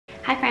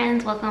Hi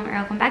friends,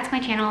 welcome back to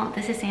my channel.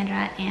 This is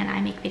Sandra and I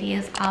make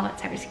videos all about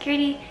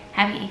cybersecurity,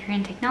 having a career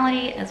in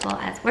technology, as well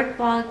as work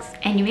vlogs.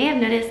 And you may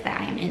have noticed that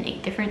I am in a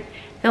different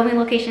filming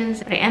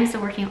locations, but I am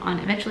still working on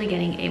eventually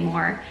getting a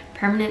more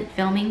permanent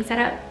filming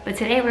setup. But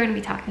today we're going to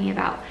be talking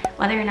about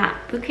whether or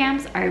not boot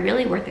camps are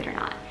really worth it or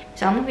not.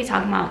 So I'm going to be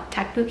talking about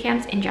tech boot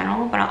camps in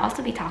general, but I'll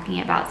also be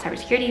talking about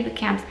cybersecurity boot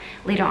camps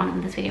later on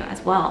in this video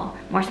as well,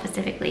 more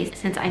specifically,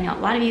 since I know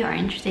a lot of you are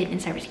interested in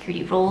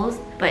cybersecurity roles.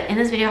 But in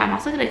this video, I'm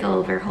also going to go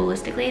over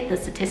holistically the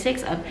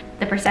statistics of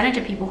the percentage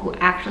of people who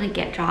actually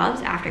get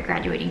jobs after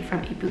graduating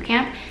from a boot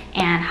camp,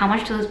 and how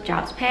much those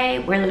jobs pay,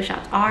 where those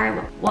jobs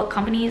are, what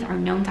companies are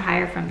known to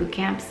hire from boot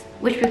camps,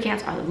 which boot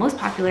camps are the most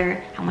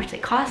popular, how much they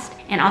cost,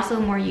 and also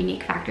more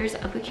unique factors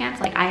of boot camps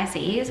like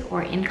ISAs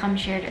or income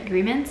shared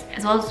agreements,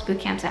 as well as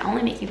boot camps that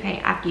only make you pay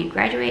after you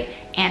graduate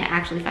and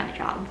actually find a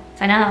job.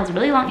 So I know that was a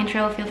really long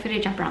intro. Feel free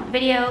to jump around the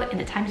video in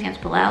the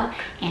timestamps below,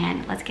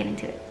 and let's get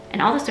into it.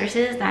 And all the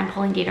sources that I'm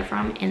pulling data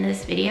from in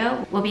this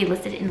video will be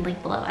listed in the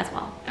link below as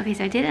well. Okay,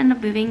 so I did end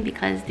up moving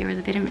because there was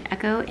a bit of an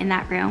echo in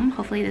that room.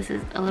 Hopefully this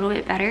is a little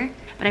bit better.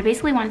 But I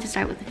basically wanted to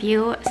start with a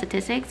few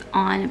statistics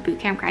on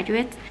bootcamp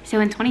graduates.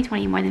 So in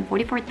 2020, more than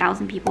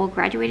 44,000 people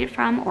graduated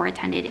from or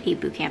attended a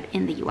bootcamp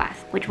in the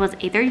US, which was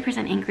a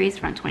 30% increase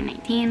from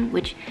 2019,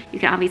 which you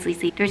can obviously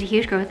see there's a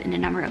huge growth in the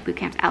number of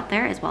bootcamps out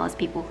there, as well as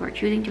people who are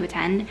choosing to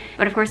attend.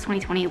 But of course,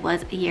 2020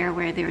 was a year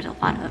where there was a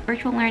lot of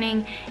virtual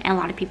learning and a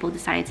lot of people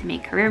decided to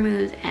make career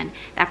moves, and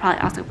that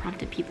probably also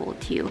prompted people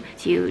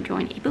to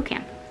join a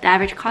bootcamp. The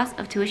average cost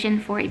of tuition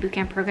for a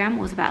bootcamp program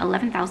was about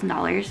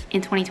 $11,000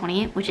 in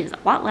 2020, which is a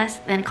lot less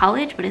than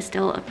college, but is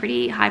still a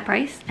pretty high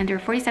price. And there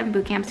were 47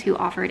 bootcamps who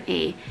offered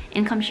a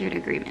income shared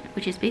agreement,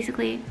 which is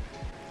basically,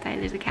 sorry,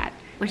 there's a cat,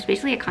 which is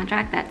basically a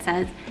contract that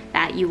says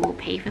that you will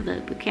pay for the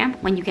bootcamp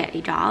when you get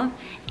a job,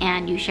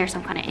 and you share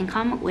some kind of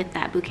income with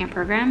that bootcamp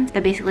program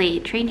that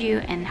basically trained you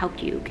and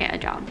helped you get a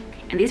job.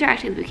 And these are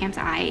actually the bootcamps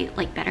I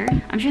like better.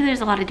 I'm sure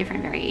there's a lot of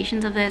different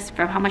variations of this,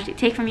 from how much they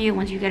take from you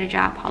once you get a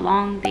job, how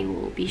long they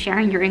will be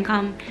sharing your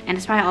income, and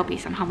it's probably all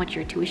based on how much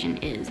your tuition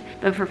is.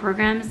 But for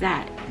programs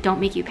that don't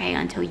make you pay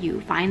until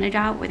you find a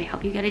job or they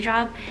help you get a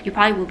job, you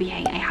probably will be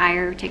paying a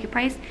higher ticket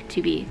price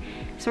to be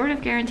sort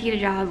of guaranteed a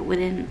job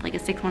within like a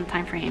 6-month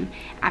time frame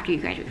after you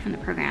graduate from the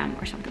program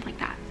or something like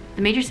that.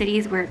 The major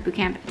cities where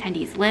bootcamp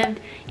attendees lived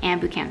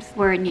and bootcamps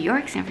were New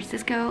York, San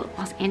Francisco,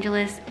 Los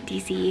Angeles,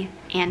 DC,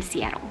 and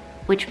Seattle,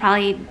 which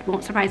probably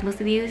won't surprise most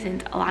of you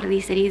since a lot of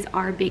these cities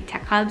are big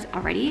tech hubs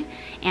already.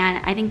 And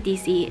I think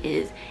DC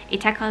is a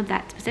tech hub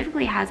that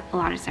specifically has a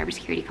lot of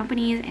cybersecurity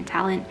companies and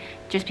talent,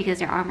 just because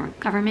there are more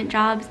government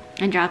jobs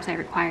and jobs that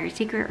require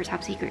secret or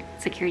top secret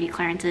security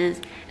clearances,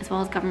 as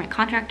well as government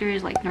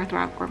contractors like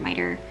Northrop or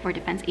MITRE or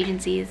defense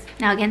agencies.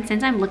 Now again,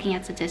 since I'm looking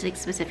at statistics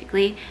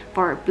specifically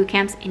for boot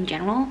camps in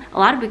general, a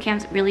lot of boot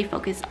camps really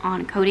focus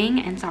on coding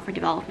and software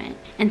development.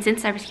 And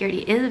since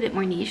cybersecurity is a bit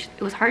more niche,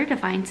 it was harder to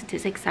find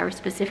statistics that were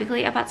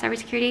specifically about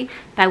cybersecurity,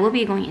 but I will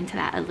be going into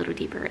that a little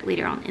deeper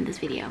later on in this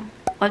video.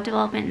 Web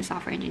development and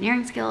software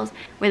engineering skills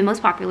were the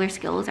most popular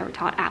skills that were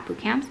taught at boot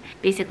camps.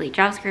 Basically,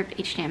 JavaScript,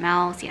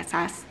 HTML,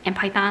 CSS, and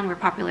Python were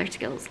popular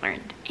skills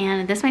learned.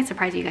 And this might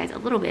surprise you guys a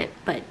little bit,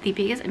 but the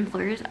biggest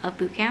employers of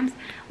boot camps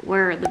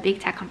were the big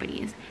tech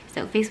companies.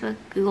 So Facebook,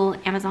 Google,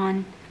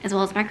 Amazon, as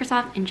well as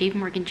Microsoft and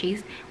JPMorgan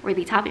Chase were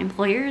the top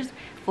employers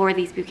for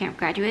these bootcamp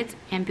graduates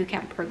and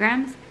bootcamp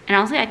programs. And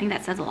honestly, I think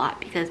that says a lot,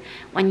 because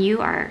when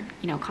you are,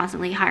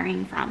 constantly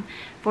hiring from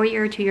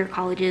 4-year or 2-year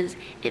colleges,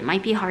 it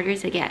might be harder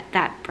to get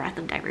that breadth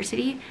of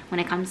diversity when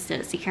it comes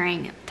to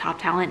securing top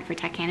talent for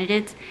tech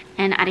candidates.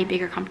 And at a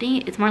bigger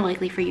company, it's more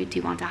likely for you to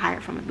want to hire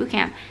from a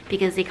bootcamp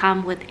because they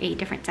come with a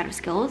different set of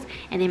skills,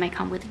 and they might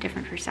come with a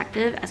different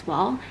perspective as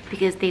well,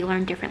 because they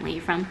learn differently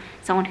from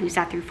someone who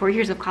sat through 4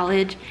 years of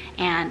college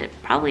and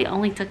probably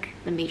only took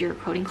the major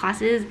coding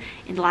classes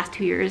in the last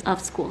 2 years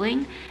of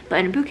schooling.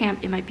 But in a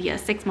bootcamp, it might be a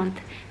 6-month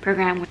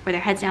program where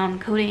they're heads down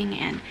coding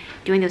and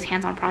doing those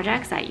hands-on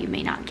projects that you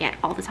may not get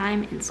all the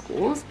time in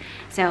schools.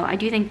 So I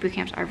do think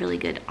bootcamps are really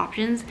good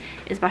options,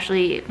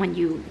 especially when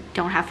you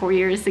don't have 4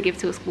 years to give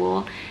to a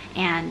school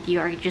and you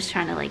are just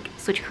trying to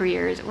switch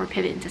careers or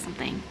pivot into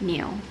something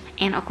new.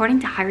 And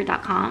according to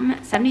Hire.com,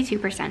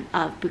 72%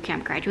 of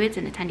bootcamp graduates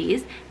and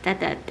attendees said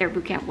that their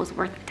bootcamp was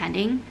worth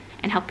attending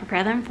and helped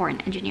prepare them for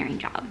an engineering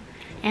job.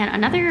 And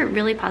another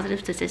really positive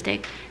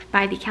statistic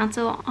by the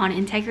Council on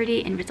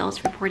Integrity and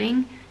Results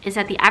Reporting is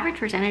that the average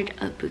percentage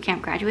of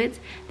bootcamp graduates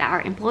that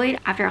are employed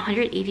after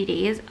 180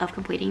 days of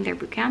completing their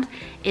bootcamps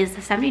is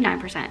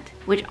 79%,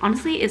 which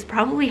honestly is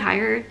probably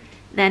higher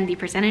than the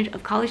percentage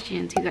of college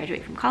students who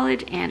graduate from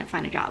college and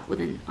find a job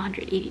within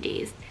 180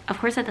 days. Of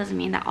course, that doesn't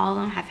mean that all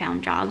of them have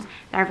found jobs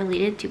that are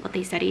related to what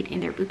they studied in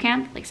their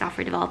bootcamp, like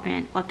software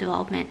development, web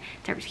development,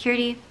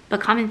 cybersecurity,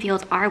 but common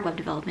fields are web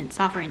development,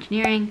 software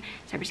engineering,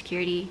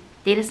 cybersecurity,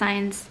 data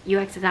science,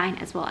 UX design,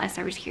 as well as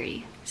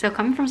cybersecurity. So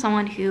coming from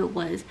someone who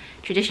was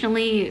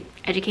traditionally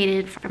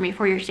educated from a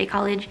 4-year state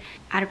college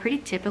at a pretty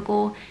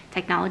typical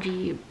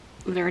technology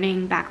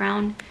learning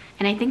background,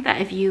 and I think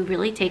that if you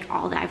really take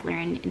all that I've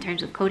learned in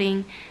terms of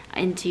coding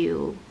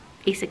into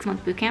a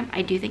 6-month bootcamp,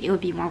 I do think it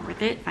would be more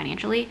worth it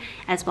financially,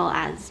 as well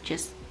as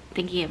just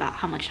thinking about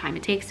how much time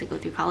it takes to go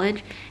through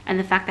college, and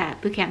the fact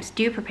that bootcamps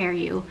do prepare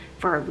you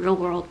for real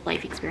world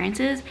life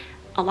experiences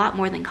a lot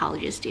more than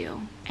colleges do.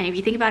 And if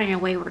you think about it in a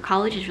way where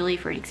college is really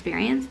for an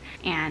experience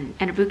and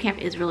a bootcamp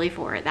is really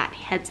for that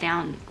heads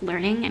down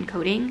learning and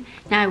coding.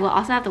 Now I will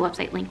also have the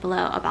website linked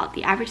below about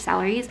the average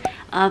salaries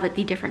of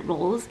the different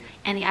roles,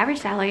 and the average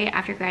salary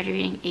after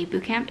graduating a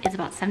bootcamp is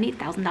about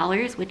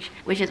 $70,000,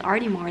 which is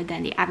already more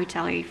than the average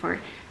salary for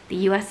the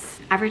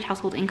US average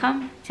household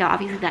income. So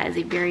obviously that is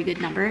a very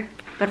good number.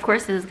 But of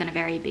course, this is going to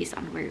vary based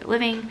on where you're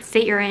living,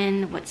 state you're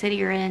in, what city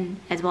you're in,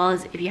 as well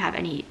as if you have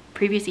any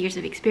previous years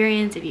of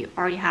experience, if you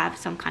already have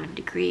some kind of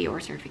degree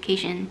or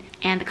certification,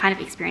 and the kind of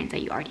experience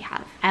that you already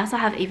have. I also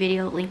have a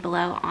video linked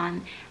below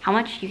on how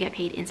much you get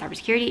paid in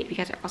cybersecurity if you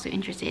guys are also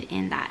interested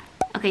in that.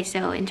 Okay,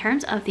 so in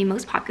terms of the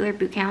most popular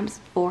bootcamps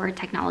for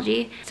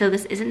technology, so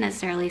this isn't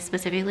necessarily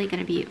specifically going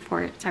to be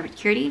for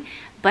cybersecurity,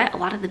 but a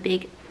lot of the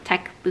big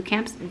tech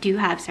bootcamps do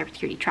have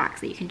cybersecurity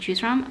tracks that you can choose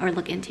from or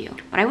look into.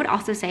 But I would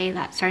also say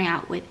that starting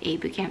out with a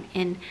bootcamp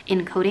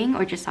in coding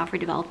or just software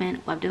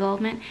development, web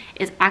development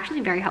is actually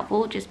very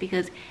helpful, just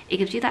because it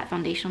gives you that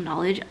foundational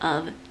knowledge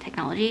of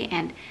technology.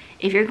 And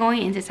if you're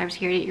going into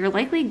cybersecurity, you're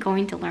likely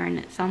going to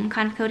learn some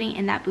kind of coding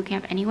in that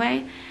bootcamp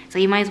anyway. So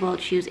you might as well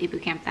choose a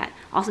bootcamp that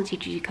also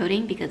teaches you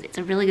coding, because it's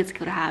a really good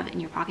skill to have in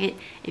your pocket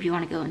if you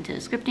want to go into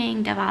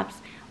scripting, DevOps,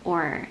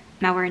 or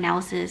malware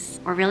analysis,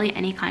 or really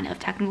any kind of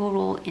technical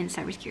role in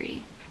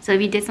cybersecurity. So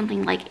if you did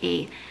something like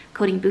a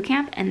coding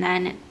bootcamp and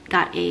then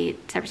got a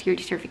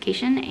cybersecurity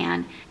certification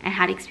and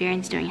had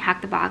experience doing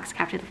hack the box,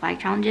 capture the flag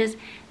challenges,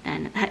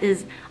 then that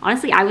is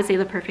honestly, I would say,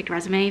 the perfect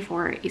resume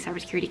for a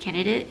cybersecurity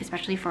candidate,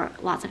 especially for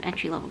lots of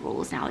entry-level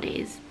roles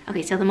nowadays.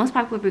 Okay, so the most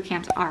popular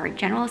bootcamps are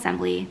General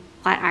Assembly,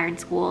 Flatiron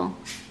School,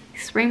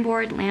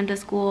 Springboard, Lambda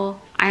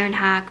School, Iron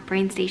Hack,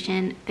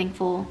 BrainStation,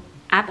 Thinkful,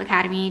 App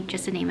Academy,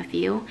 just to name a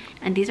few.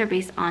 And these are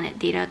based on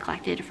data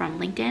collected from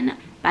LinkedIn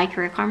by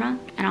Career Karma.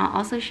 And I'll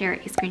also share a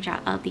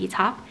screenshot of the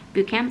top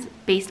bootcamps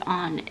based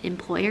on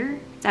employer.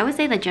 So I would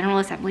say that General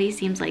Assembly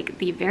seems like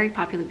the very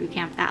popular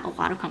bootcamp that a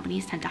lot of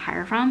companies tend to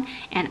hire from.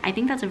 And I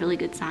think that's a really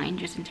good sign,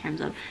 just in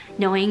terms of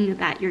knowing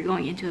that you're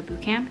going into a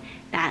bootcamp,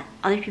 that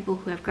other people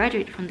who have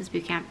graduated from this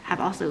bootcamp have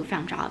also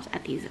found jobs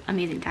at these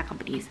amazing tech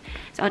companies.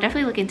 So I'll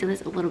definitely look into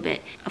this a little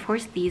bit. Of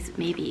course, these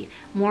may be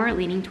more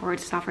leaning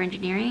towards software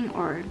engineering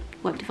or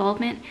web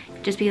development,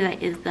 just because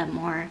that is the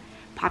more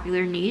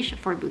popular niche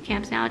for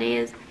bootcamps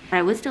nowadays. But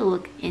I would still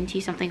look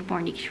into something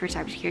more niche for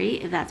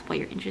cybersecurity if that's what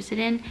you're interested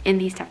in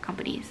these tech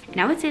companies.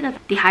 And I would say that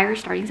the higher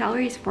starting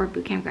salaries for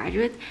bootcamp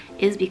graduates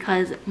is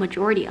because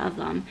majority of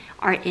them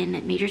are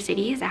in major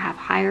cities that have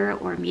higher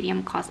or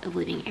medium cost of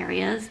living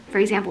areas. For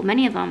example,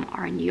 many of them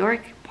are in New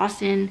York,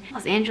 Boston,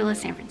 Los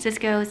Angeles, San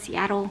Francisco,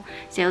 Seattle.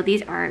 So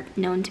these are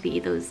known to be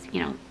those,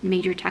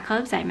 major tech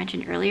hubs that I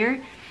mentioned earlier,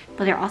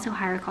 but they're also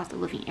higher cost of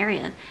living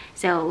areas.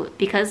 So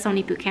because so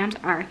many bootcamps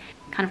are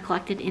kind of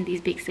collected in these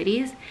big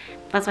cities,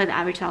 that's why the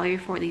average salary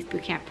for these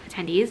bootcamp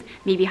attendees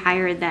may be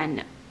higher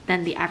than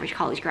the average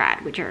college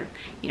grad, which are,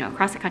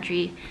 across the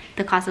country,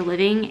 the cost of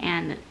living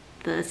and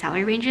the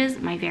salary ranges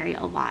might vary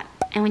a lot.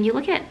 And when you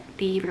look at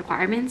the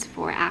requirements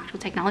for actual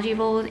technology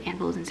roles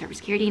and roles in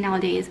cybersecurity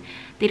nowadays,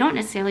 they don't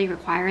necessarily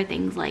require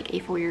things like a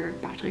 4-year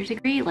bachelor's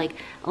degree, like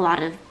a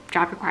lot of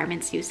job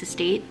requirements used to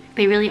state.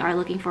 They really are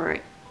looking for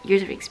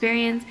years of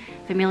experience,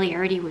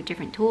 familiarity with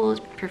different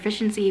tools,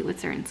 proficiency with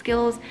certain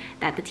skills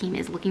that the team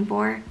is looking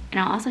for. And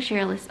I'll also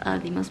share a list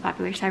of the most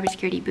popular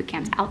cybersecurity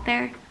bootcamps out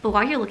there. But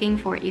while you're looking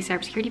for a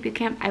cybersecurity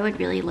bootcamp, I would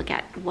really look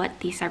at what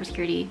the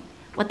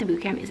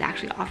bootcamp is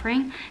actually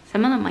offering.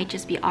 Some of them might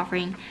just be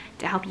offering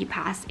to help you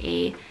pass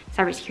a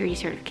cybersecurity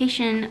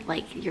certification,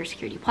 like your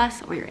Security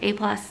Plus or your A+.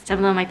 Some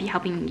of them might be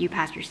helping you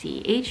pass your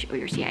CEH or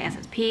your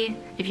CISSP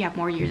if you have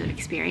more years of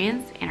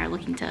experience and are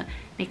looking to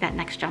make that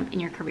next jump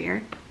in your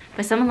career.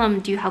 But some of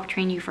them do help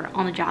train you for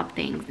on-the-job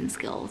things and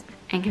skills,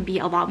 and can be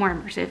a lot more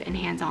immersive and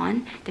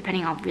hands-on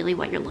depending on really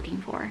what you're looking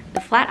for.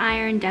 The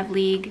Flatiron,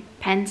 DevLeague,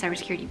 Penn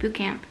Cybersecurity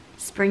Bootcamp,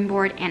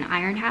 Springboard, and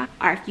Iron Hack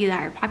are a few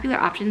that are popular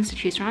options to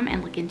choose from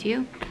and look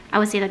into. I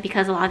would say that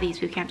because a lot of these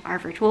bootcamps are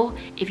virtual,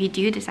 if you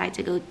do decide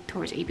to go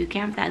towards a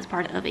bootcamp that is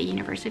part of a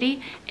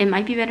university, it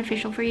might be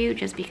beneficial for you,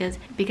 just because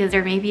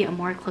there may be a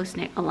more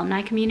close-knit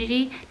alumni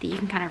community that you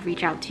can kind of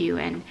reach out to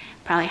and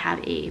probably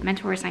have a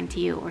mentor assigned to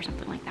you or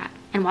something like that.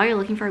 And while you're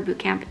looking for a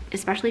bootcamp,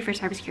 especially for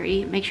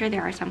cybersecurity, make sure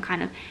there are some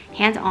kind of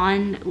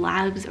hands-on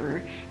labs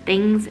or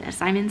things,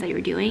 assignments that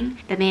you're doing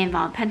that may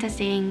involve pen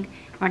testing,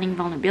 running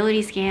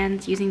vulnerability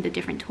scans, using the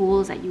different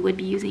tools that you would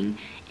be using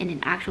in an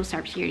actual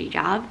cybersecurity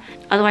job.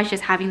 Otherwise,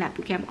 just having that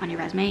bootcamp on your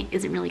resume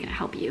isn't really going to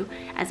help you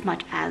as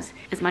much as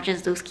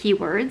those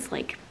keywords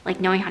like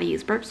knowing how to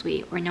use Burp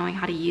Suite, or knowing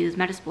how to use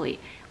Metasploit,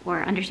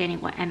 or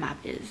understanding what Nmap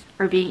is,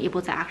 or being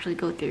able to actually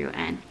go through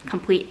and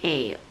complete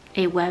a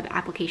web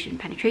application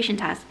penetration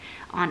test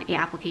on a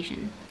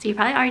application. So you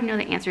probably already know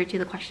the answer to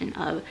the question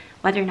of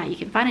whether or not you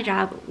can find a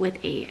job with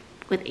a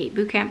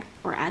bootcamp.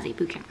 or as a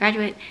bootcamp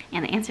graduate?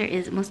 And the answer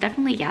is most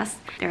definitely yes.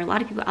 There are a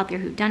lot of people out there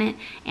who've done it,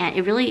 and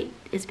it really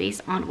is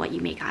based on what you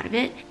make out of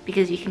it,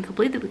 because you can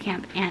complete the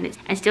bootcamp and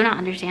still not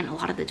understand a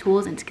lot of the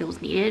tools and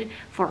skills needed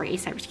for a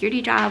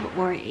cybersecurity job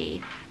or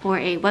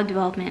a web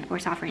development or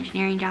software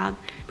engineering job.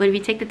 But if you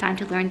take the time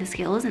to learn the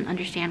skills and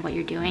understand what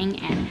you're doing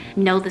and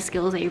know the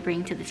skills that you're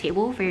bringing to the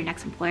table for your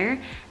next employer,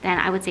 then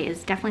I would say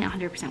it's definitely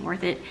 100%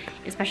 worth it,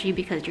 especially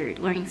because you're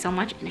learning so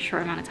much in a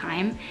short amount of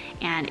time,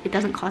 and it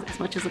doesn't cost as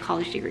much as a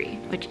college degree,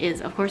 which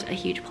is of course a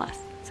huge plus.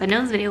 So I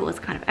know this video was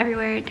kind of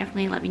everywhere.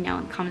 Definitely let me know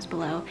in the comments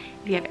below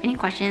if you have any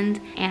questions,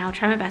 and I'll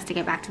try my best to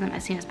get back to them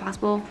as soon as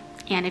possible.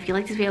 And if you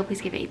like this video,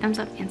 please give it a thumbs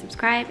up and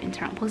subscribe and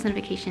turn on post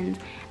notifications.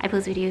 I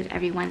post videos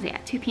every Wednesday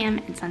at 2 p.m.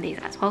 and Sundays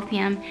at 12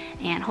 p.m.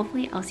 And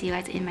hopefully I'll see you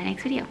guys in my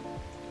next video.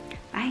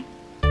 Bye.